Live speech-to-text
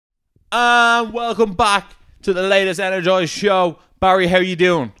And welcome back to the latest Energized show. Barry, how are you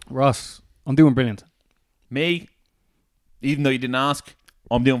doing? Ross, I'm doing brilliant. Me, even though you didn't ask,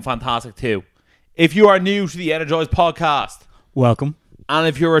 I'm doing fantastic too. If you are new to the Energized podcast, Welcome. and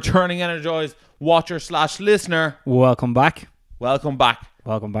if you're a returning Energized watcher / listener, Welcome back. welcome back.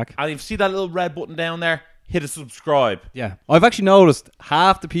 Welcome back. And if you see that little red button down there, hit a subscribe. Yeah. I've actually noticed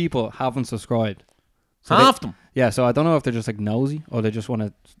half the people haven't subscribed. So Half them. Yeah, so I don't know if they're just like nosy or they just want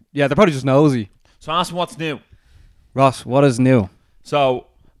to... Yeah, they're probably just nosy. So ask them what's new. Ross, what is new? So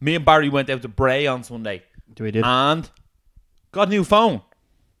me and Barry went out to Bray on Sunday. We did. And got a new phone.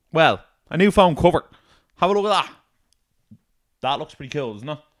 Well, a new phone cover. Have a look at that. That looks pretty cool, doesn't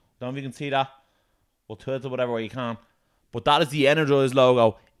it? Don't know if you can see that. We'll tilt it whatever way you can. But that is the Energized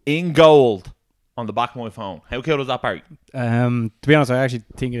logo in gold on the back of my phone. How cool is that, Barry? To be honest, I actually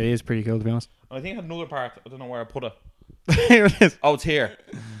think it is pretty cool, to be honest. I think I had another part. I don't know where I put it. Here it is. Oh, it's here.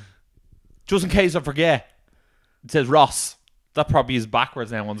 Just in case I forget. It says Ross. That probably is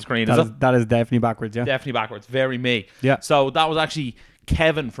backwards now on the screen, is it? That is definitely backwards, yeah. Definitely backwards. Very me. Yeah. So that was actually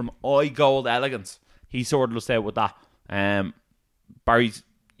Kevin from iGold Elegance. He sorted us out with that. Barry,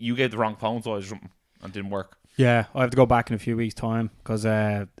 you gave the wrong phone size or something and it didn't work. Yeah, I have to go back in a few weeks' time because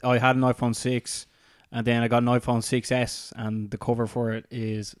I had an iPhone 6 and then I got an iPhone 6S and the cover for it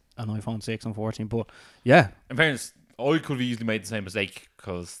is an iPhone 6, unfortunately. But yeah. In fairness, I could have easily made the same mistake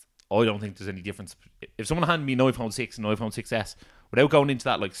because I don't think there's any difference. If someone handed me an iPhone 6 and an iPhone 6S, without going into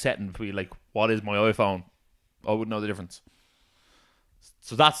that like setting between like what is my iPhone, I wouldn't know the difference.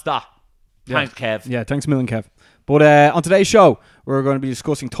 So that's that. Thanks, Kev. Yeah, thanks a million, Kev. But on today's show, we're going to be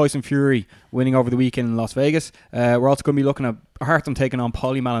discussing Tyson Fury winning over the weekend in Las Vegas. We're also going to be looking at Artem taking on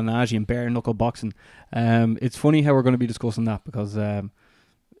Paulie Malignaggi in bare knuckle boxing. It's funny how we're going to be discussing that because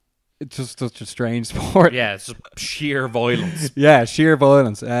it's just such a strange sport. Yeah, it's just sheer violence. Yeah, sheer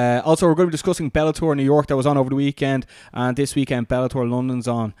violence. Also, we're going to be discussing Bellator New York that was on over the weekend, and this weekend Bellator London's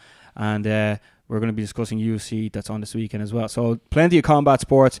on, and we're going to be discussing UFC that's on this weekend as well. So plenty of combat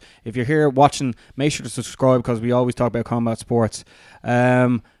sports. If you're here watching, make sure to subscribe because we always talk about combat sports.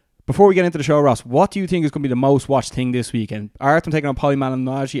 Before we get into the show, Ross, what do you think is going to be the most watched thing this weekend? Artem taking on Paulie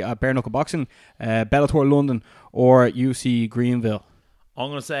Malignaggi at bare knuckle boxing, Bellator London, or UFC Greenville? I'm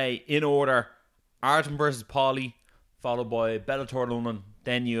going to say, in order, Artem versus Paulie, followed by Bellator London,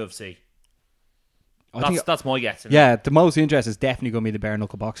 then UFC. That's my guess. Yeah, the most interest is definitely going to be the bare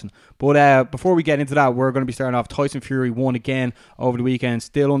knuckle boxing. But before we get into that, we're going to be starting off. Tyson Fury won again over the weekend,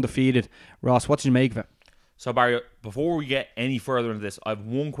 still undefeated. Ross, what did you make of it? So Barry, before we get any further into this, I have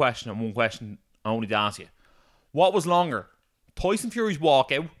one question and one question only to ask you. What was longer, Tyson Fury's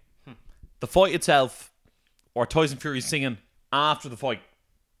walkout, the fight itself, or Tyson Fury singing after the fight?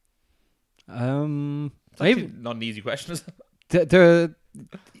 Maybe not an easy question, is it?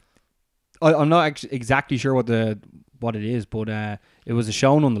 I'm not exactly sure what it is, but it was a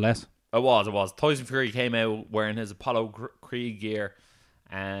show nonetheless. It was. Tyson Fury came out wearing his Apollo Creed gear,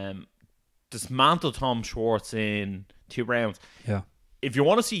 dismantled Tom Schwartz in 2 rounds. Yeah. If you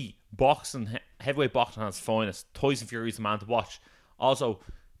want to see boxing, heavyweight boxing at its finest, Tyson Fury is the man to watch. Also,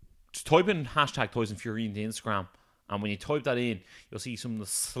 just type in hashtag Tyson Fury into Instagram, and when you type that in, you'll see some of the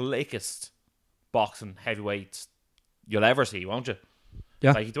slickest boxing heavyweights you'll ever see, won't you?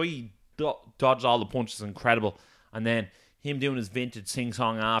 Yeah. Like the way he dodged all the punches is incredible, and then him doing his vintage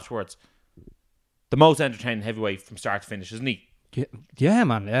sing-song afterwards. The most entertaining heavyweight from start to finish, isn't he? Yeah,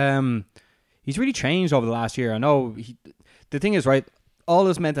 man. He's really changed over the last year. I know. The thing is, right, all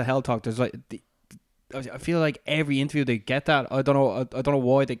this mental health talk, there's like... I feel like every interview they get that. I don't know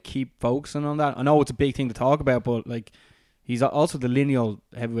why they keep focusing on that. I know it's a big thing to talk about, but like he's also the lineal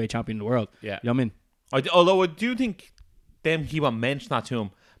heavyweight champion in the world. Yeah. You know what I mean? Although I do think them keep on mentioning that to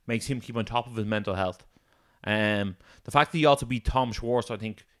him makes him keep on top of his mental health. The fact that he also beat Tom Schwartz, I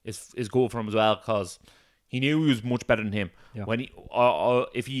think, is good for him as well because he knew he was much better than him. Yeah. When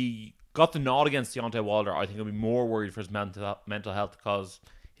if he got the nod against Deontay Wilder, I think I'd be more worried for his mental health because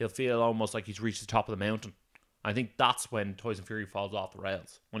he'll feel almost like he's reached the top of the mountain. I think that's when Tyson Fury falls off the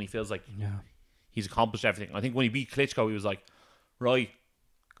rails, when he feels like he's accomplished everything. I think when he beat Klitschko, he was like, right,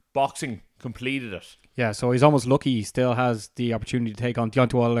 boxing completed it. Yeah, so he's almost lucky he still has the opportunity to take on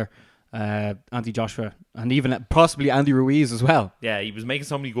Deontay Wilder, Anthony Joshua, and even possibly Andy Ruiz as well. Yeah, he was making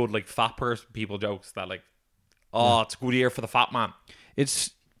so many good like fat person people jokes that like, it's a good year for the fat man.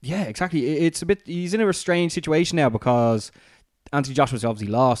 Yeah, exactly. It's a bit. He's in a strange situation now because Anthony Joshua's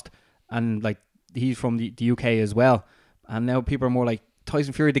obviously lost, and like he's from the UK as well, and now people are more like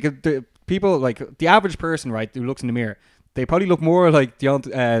Tyson Fury. People like the average person, right, who looks in the mirror, they probably look more like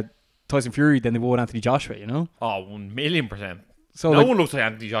Tyson Fury than they would Anthony Joshua. You know? Oh, 1,000,000%. So no one looks like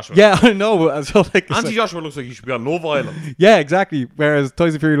Anthony Joshua. Yeah, I know. So Anthony Joshua looks like he should be on Love Island. Yeah, exactly. Whereas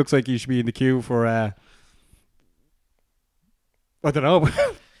Tyson Fury looks like he should be in the queue for I don't know.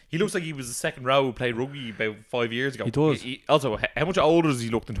 He looks like he was the second row who played rugby about 5 years ago. He does. Also, how much older does he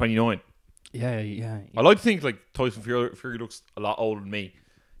look than 29? Yeah. I like to think like Tyson Fury looks a lot older than me.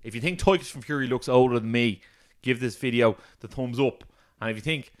 If you think Tyson Fury looks older than me, give this video the thumbs up. And if you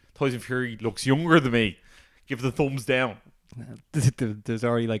think Tyson Fury looks younger than me, give the thumbs down. There's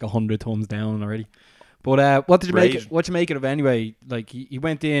already like 100 thumbs down already. But what did you make? What you make it of anyway? Like he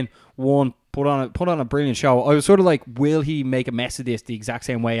went in, won, put on a brilliant show. I was sort of like, will he make a mess of this the exact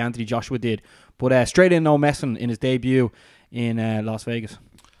same way Anthony Joshua did? But straight in, no messing in his debut in Las Vegas.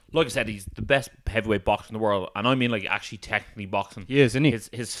 Like I said, he's the best heavyweight boxer in the world, and I mean like actually technically boxing. He is, isn't he?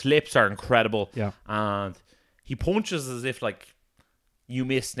 His slips are incredible. Yeah, and he punches as if like you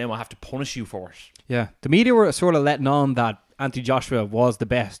missed, now I have to punish you for it. Yeah, the media were sort of letting on that Anthony Joshua was the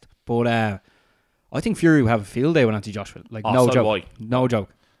best, but I think Fury will have a field day with Anthony Joshua. Like no joke, no joke.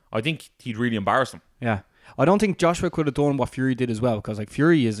 I think he'd really embarrass him. Yeah, I don't think Joshua could have done what Fury did as well, because like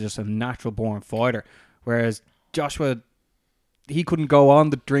Fury is just a natural born fighter, whereas Joshua, he couldn't go on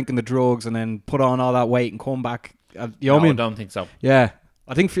the drinking the drugs and then put on all that weight and come back. You know what I mean? I don't think so. Yeah,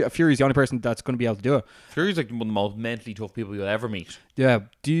 I think Fury's the only person that's going to be able to do it. Fury's like one of the most mentally tough people you'll ever meet. Yeah.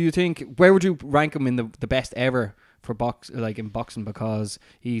 Do you think, where would you rank him in the best ever for in boxing? Because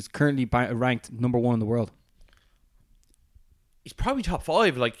he's currently ranked number 1 in the world. He's probably top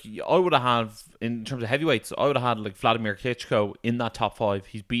 5. Like I would have had, in terms of heavyweights, I would have had like Vladimir Klitschko in that top 5.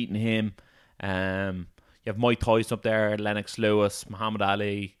 He's beaten him. You have Mike Tyson up there, Lennox Lewis, Muhammad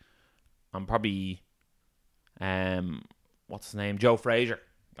Ali, and probably what's his name, Joe Frazier.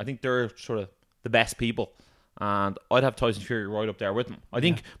 I think they're sort of the best people, and I'd have Tyson Fury right up there with him. I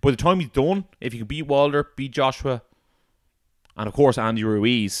think by the time he's done, if he can beat Wilder, beat Joshua, and of course Andy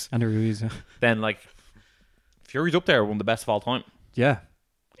Ruiz, yeah. then like Fury's up there, one of the best of all time. Yeah,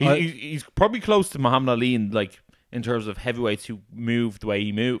 he's probably close to Muhammad Ali in terms of heavyweights who move the way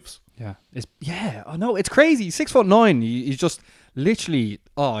he moves. Yeah, I know, it's crazy. He's 6'9". He's just literally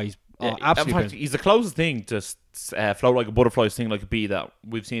absolutely. In fact, he's the closest thing to float like a butterfly, thing like a bee that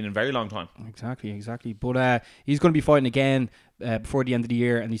we've seen in a very long time. Exactly. But he's going to be fighting again before the end of the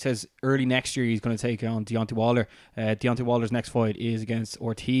year, and he says early next year he's going to take on Deontay Wilder. Deontay Wilder's next fight is against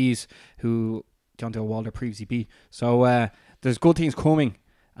Ortiz, who Deontay Wilder previously beat. So there's good things coming,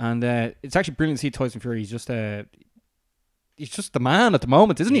 and it's actually brilliant to see Tyson Fury. He's just the man at the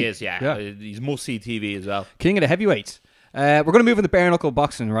moment, isn't he? He is, yeah. He's must-see TV as well. King of the heavyweights. We're going to move into bare knuckle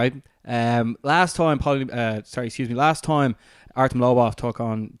boxing, right? Last time Artem Lobov took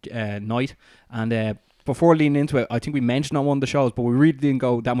on Knight, and before leaning into it, I think we mentioned on one of the shows, but we really didn't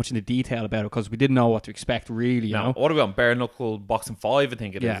go that much into detail about it because we didn't know what to expect, really. You know? What are we on? Bare knuckle boxing 5, I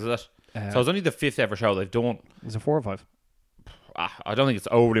think it is it? So it's only the 5th ever show they've done. Is it 4 or 5? I don't think it's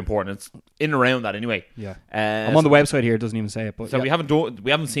overly important. It's in and around that anyway. Yeah, I'm on the website here. It doesn't even say it. But so we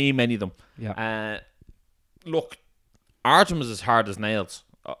haven't seen many of them. Yeah. Look, Artem is as hard as nails.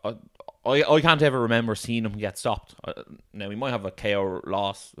 I can't ever remember seeing him get stopped. Now he might have a KO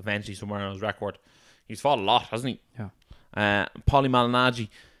loss eventually somewhere on his record. He's fought a lot, hasn't he? Yeah. Paulie Malignaggi,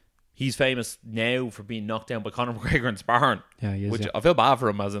 he's famous now for being knocked down by Conor McGregor in sparring. Yeah, he is. Which I feel bad for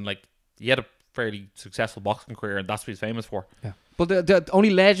him, as in like he had a fairly successful boxing career, and that's what he's famous for. Yeah. But the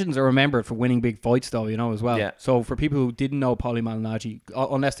only legends are remembered for winning big fights, though, you know, as well. Yeah. So for people who didn't know Paulie Malignaggi,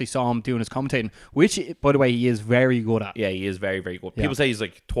 unless they saw him doing his commentating, which, by the way, he is very good at. Yeah, he is very, very good. Yeah. People say he's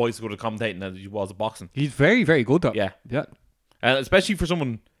like twice as good at commentating as he was at boxing. He's very, very good, though. Yeah. Yeah. Especially for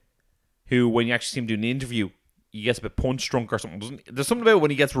someone who, when you actually see him doing an interview, he gets a bit punch drunk or something. There's something about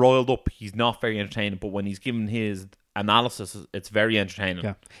when he gets riled up, he's not very entertaining, but when he's given his analysis, it's very entertaining.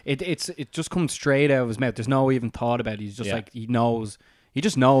 Yeah. It just comes straight out of his mouth. There's no even thought about it. He's just like, he knows. He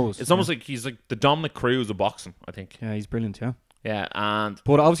just knows. It's almost like he's like the Dominic Cruz of boxing, I think. Yeah, he's brilliant, yeah. Yeah,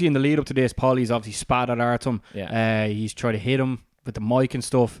 but obviously in the lead up to this, Paulie's obviously spat at Artem. Yeah. He's tried to hit him with the mic and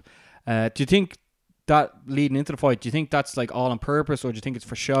stuff. Do you think that leading into the fight, do you think that's like all on purpose, or do you think it's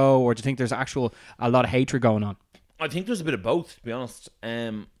for show, or do you think there's a lot of hatred going on? I think there's a bit of both, to be honest.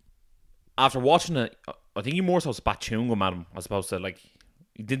 After watching it, I think he more so spat chewing gum at him as opposed to like,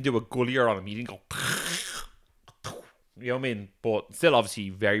 he didn't do a gullier on him. He didn't go, you know what I mean? But still, obviously,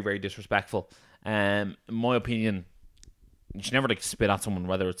 very, very disrespectful. In my opinion, you should never like spit at someone,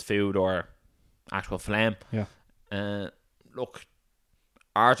 whether it's food or actual phlegm. Yeah. Look,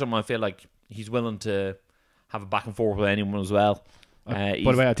 Artem, I feel like he's willing to have a back and forth with anyone as well. By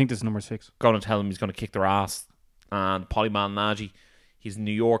the way, I think this is number 6. Going to tell him he's going to kick their ass. And Paulie Malignaggi, he's a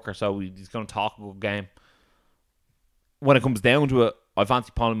New Yorker, so he's going to talk a good game. when it comes down to it, I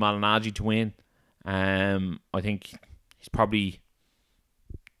fancy Paulie Malignaggi to win. I think he's probably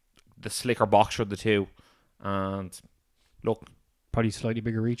the slicker boxer of the two. And look, Probably slightly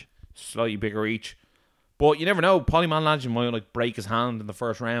bigger reach. But you never know. Paulie Malignaggi might like break his hand in the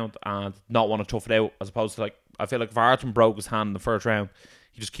first round and not want to tough it out, as opposed to like, I feel like if Artem broke his hand in the first round,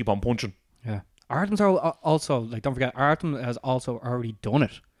 he just keep on punching. Yeah. Artem's also, like, don't forget, Artem has also already done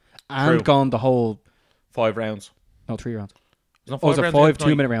it and True. gone the whole 5 rounds. No, 3 rounds. It's not Oh, it was a 5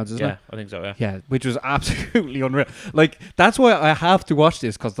 2-minute rounds, isn't it? Yeah, I think so, yeah. Yeah, which was absolutely unreal. Like, that's why I have to watch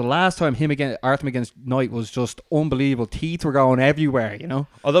this, because the last time Artem against Knight was just unbelievable. Teeth were going everywhere, you know?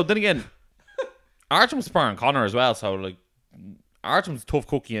 Although, then again, Artem's sparring Connor as well, so, like, Artem's a tough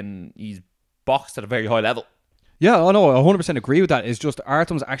cookie and he's boxed at a very high level. Yeah, I know, I 100% agree with that. It's just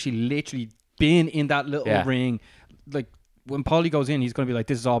Artem's actually literally been in that little ring. Like, when Paulie goes in, he's going to be like,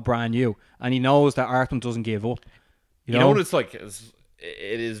 this is all brand new. And he knows that Artem doesn't give up. You know what it's like? It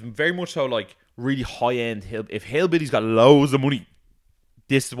is very much so like really high end. If Hillbilly's got loads of money,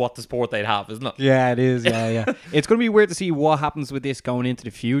 this is what the sport they'd have, isn't it? Yeah, it is. Yeah. It's going to be weird to see what happens with this going into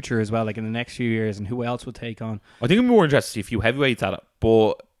the future as well, like in the next few years, and who else will take on. I think I'm more interested to see a few heavyweights at it,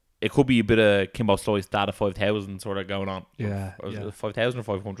 but it could be a bit of Kimbo Slice data 5,000 sort of going on. Yeah, was it 5,000 or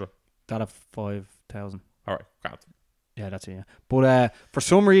 500? Data 5,000. All right, grand. Yeah, that's it. Yeah, but for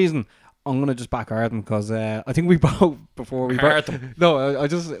some reason, I'm gonna just back Artem because I think we both before we No,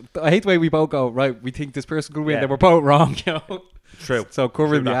 I hate the way we both go. Right, we think this person could win, then we're both wrong. You know. True. So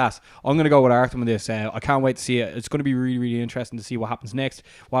covering the ass. I'm gonna go with Artem in this. I can't wait to see it. It's gonna be really, really interesting to see what happens next.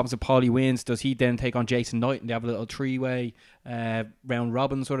 What happens if Paulie wins? Does he then take on Jason Knight and they have a little 3-way round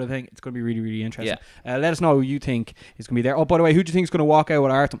robin sort of thing? It's gonna be really, really interesting. Yeah. Let us know who you think is gonna be there. Oh, by the way, who do you think is gonna walk out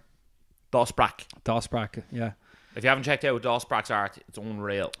with Artem? Dosbrak. Yeah. If you haven't checked out Dosbrak's art, it's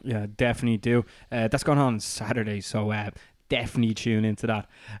unreal. Yeah, definitely do. That's going on Saturday, so definitely tune into that.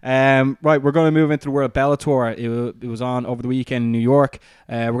 Right, we're going to move into the world of Bellator. It was on over the weekend in New York.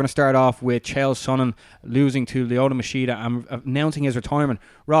 We're going to start off with Chael Sonnen losing to Lyoto Machida and announcing his retirement.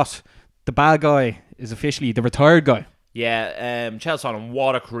 Ross, the bad guy is officially the retired guy. Yeah, Chael Sonnen,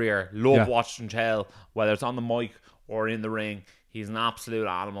 what a career. Love watching Chael, whether it's on the mic or in the ring. He's an absolute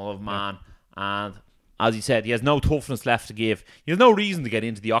animal of man. Yeah. And as he said, he has no toughness left to give. He has no reason to get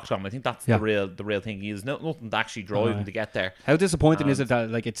into the octagon. I think that's the real thing. He has nothing to actually drive him to get there. How disappointing is it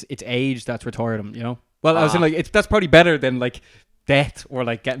that like it's age that's retired him? You know. Well, I was saying like that's probably better than like death or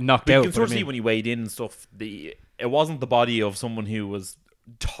like getting knocked out. You can sort of see when he weighed in and stuff. It wasn't the body of someone who was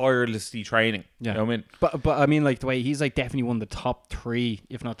tirelessly training. Yeah, you know what I mean. But I mean like the way he's like definitely one of the top 3,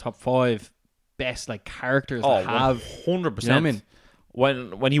 if not top 5, best like characters that have 100%. You know what I mean?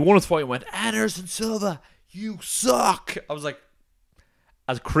 When he won his fight and went, Anderson Silva, you suck. I was like,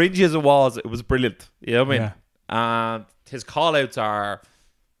 as cringy as it was brilliant. You know what I mean? Yeah. And his call-outs are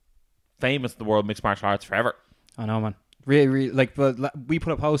famous in the world of mixed martial arts forever. I know, man. Really, really, like, but we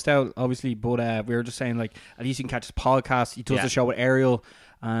put a post out, obviously, but we were just saying, like, at least you can catch his podcast. He does the show with Ariel,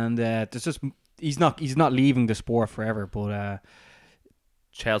 and there's just he's not leaving the sport forever. But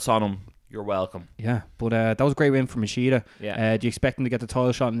Chael Sonnen, you're welcome. Yeah, but that was a great win for Machida. Yeah. Do you expect him to get the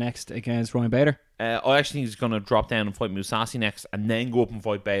title shot next against Ryan Bader? I actually think he's going to drop down and fight Mousasi next and then go up and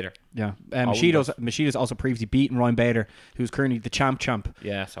fight Bader. Yeah. Machida's also previously beaten Ryan Bader, who's currently the champ.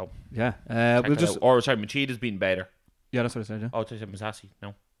 Yeah, so. Yeah. Machida's beaten Bader. Yeah, that's what I said, yeah. Oh, I thought you said Mousasi.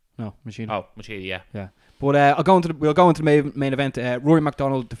 No, Machida. Oh, Machida, yeah. Yeah. But we'll go into the main event. Rory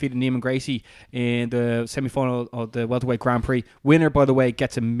McDonald defeated Neiman Gracie in the semi-final of the welterweight Grand Prix. Winner, by the way,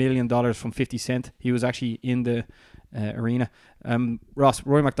 gets $1 million from 50 Cent. He was actually in the arena. Ross,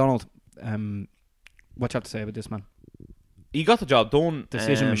 Rory McDonald, what do you have to say about this man? He got the job done.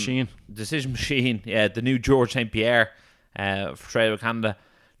 Decision machine. Yeah, the new George St. Pierre for Australia, Canada.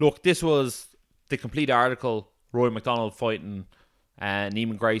 Look, this was the complete article. Rory McDonald fighting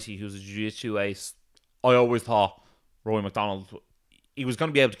Neiman Gracie, who's a jiu-jitsu ace. I always thought Rory McDonald, he was going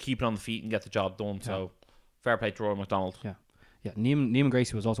to be able to keep it on the feet and get the job done. Yeah. So fair play to Rory McDonald. Yeah. Neiman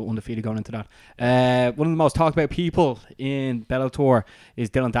Gracie was also undefeated going into that. One of the most talked about people in Bellator is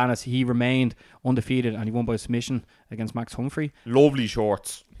Dylan Dennis. He remained undefeated and he won by submission against Max Humphrey. Lovely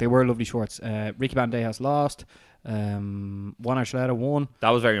shorts. They were lovely shorts. Ricky Bandejas lost. Juan Archuleta won. That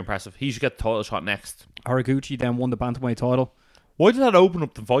was very impressive. He should get the title shot next. Haraguchi then won the bantamweight title. Why did that open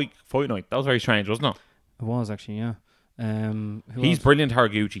up the fight night? That was very strange, wasn't it? It was actually, yeah. He's brilliant,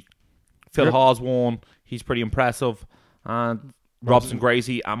 Haraguchi. Phil Hawes won. He's pretty impressive. And Robson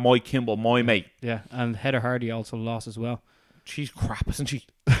Gracie and Mike Kimball, my mate. Yeah, and Heather Hardy also lost as well. She's crap, isn't she?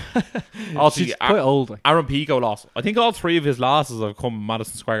 Also, she's quite old. Aaron Pico lost. I think all 3 of his losses have come in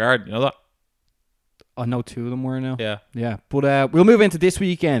Madison Square Garden. You know that? I know 2 of them were now. Yeah. But we'll move into this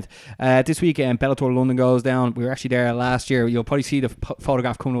weekend. This weekend, Bellator London goes down. We were actually there last year. You'll probably see the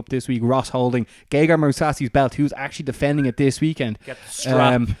photograph coming up this week. Ross holding Gegard Mousasi's belt, who's actually defending it this weekend. Get the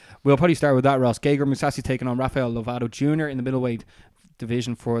strap. We'll probably start with that, Ross. Gegard Mousasi taking on Rafael Lovato Jr. in the middleweight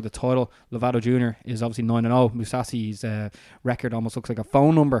division for the title. Lovato Jr. is obviously 9-0. Mousasi's record almost looks like a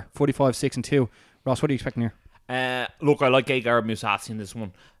phone number, 45-6-2. Ross, what are you expecting here? Look, I like Gegard Mousasi in this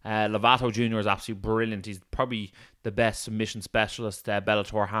one. Lovato Jr. is absolutely brilliant. He's probably the best submission specialist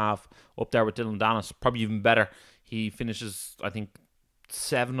Bellator have, up there with Dylan Dennis. Probably even better. He finishes, I think,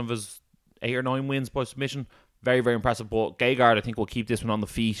 7 of his 8 or 9 wins by submission. Very, very impressive. But Gegard, I think, will keep this one on the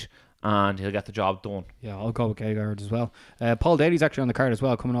feet and he'll get the job done. Yeah, I'll go with Gegard as well. Paul Daly's actually on the card as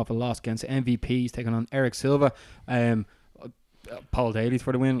well, coming off a loss against MVP. He's taking on Eric Silva. Paul Daly's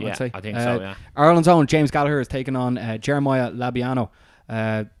for the win, I'd say. I think so, yeah. Ireland's own James Gallagher is taking on Jeremiah Labiano.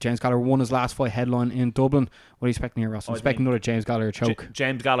 James Gallagher won his last fight headline in Dublin. What are you expecting here, Ross? I'm expecting another James Gallagher choke.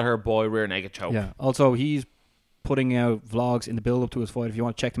 James Gallagher, boy, rear naked choke. Yeah. Also, he's putting out vlogs in the build up to his fight. If you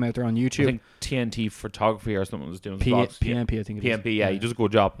want to check them out, they're on YouTube. I think TNT Photography or something was doing vlogs. PMP, I think it is. PMP, yeah, he does a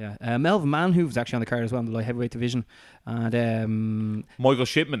good job. Yeah. Melvin Manhoof's actually on the card as well in the light heavyweight division. And Michael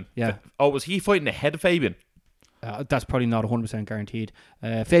Shipman. Yeah. Oh, was he fighting ahead of Fabian? That's probably not 100% guaranteed.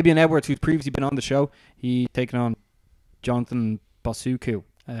 Fabian Edwards, who's previously been on the show, he's taking on Jonathan Bosuku.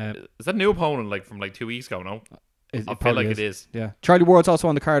 Is that a new opponent from 2 weeks ago? No, I feel like it is. Yeah, Charlie Ward's also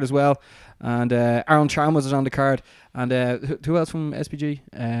on the card as well, and Aaron Chalmers is on the card, and who else from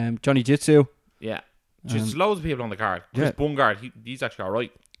SPG? Johnny Jitsu. Yeah, just loads of people on the card. Chris Bungard, he's actually all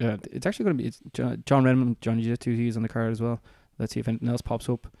right. Yeah, it's actually going to be John Redmond, Johnny Jitsu. He's on the card as well. Let's see if anything else pops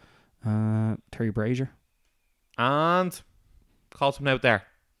up. Terry Brazier. And call someone out there.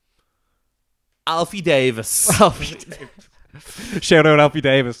 Alfie Davis. Shout out Alfie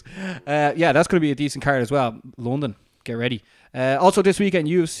Davis. Yeah, that's going to be a decent card as well. London, get ready. Also this weekend,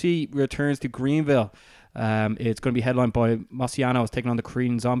 UFC returns to Greenville. It's going to be headlined by Marciano taking on the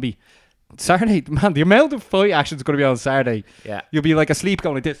Korean Zombie. Saturday, man, the amount of fight action is going to be on Saturday. Yeah. You'll be like asleep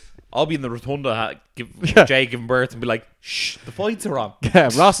going like this. I'll be in the rotunda, Jay giving birth and be like, shh, the fights are on. Yeah,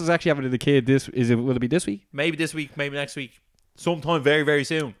 Ross is actually having the kid. Will it be this week? Maybe this week, maybe next week. Sometime very, very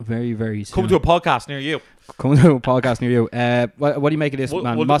soon. Very, very soon. Come to a podcast near you. What do you make of this,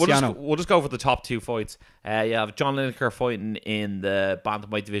 man? We'll just go for the top 2 fights. You have John Lineker fighting in the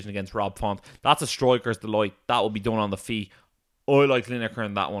bantamweight division against Rob Font. That's a striker's delight. That will be done on the feet. I like Lineker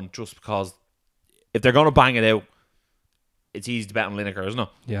in that one just because if they're going to bang it out, it's easy to bet on Lineker, isn't it?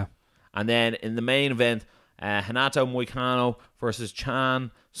 Yeah. And then in the main event, Hanato Moicano versus Chan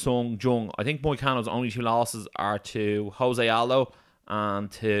Sung Jung. I think Moicano's only 2 losses are to Jose Aldo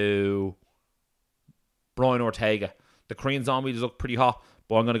and to Brian Ortega. The Korean Zombie does look pretty hot,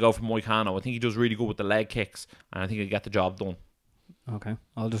 but I'm going to go for Moicano. I think he does really good with the leg kicks, and I think he'll get the job done. Okay,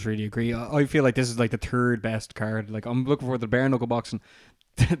 I'll just really agree. I feel like this is like the 3rd best card. Like I'm looking for the bare knuckle boxing,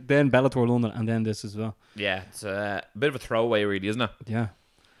 then Bellator London, and then this as well. Yeah, it's a bit of a throwaway, really, isn't it? Yeah.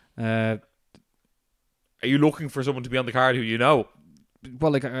 Are you looking for someone to be on the card who you know?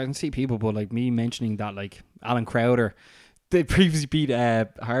 Well, like I can see people, but like me mentioning that, like Alan Crowder, they previously beat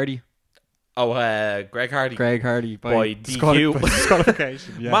Hardy. Oh, Greg Hardy. By DQ.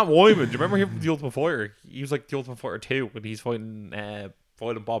 Disqualification. Yeah. Matt Wyman, do you remember him from The Ultimate Fighter? He was like The Ultimate Fighter 2 when he's fighting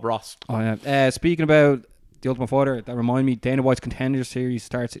Bob Ross. Oh yeah. Speaking about The Ultimate Fighter, that remind me, Dana White's Contender Series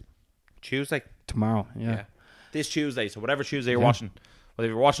starts Tuesday. Tomorrow. Yeah. This Tuesday. So whatever Tuesday you're watching. Whether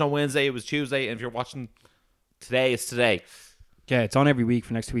you're watching on Wednesday, it was Tuesday, and if you're watching today, it's today. Yeah, it's on every week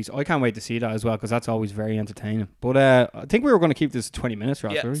for next 2 weeks. I can't wait to see that as well because that's always very entertaining. But I think we were going to keep this 20 minutes,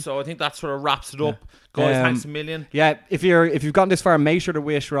 Ross. Yeah, so I think that sort of wraps it up. Guys, thanks a million. Yeah, if you've gotten this far, make sure to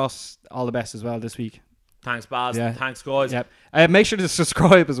wish Ross all the best as well this week. Thanks, Baz. Yeah. Thanks, guys. Yeah. Make sure to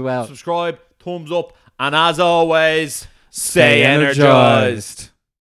subscribe as well. Subscribe, thumbs up, and as always, stay energized.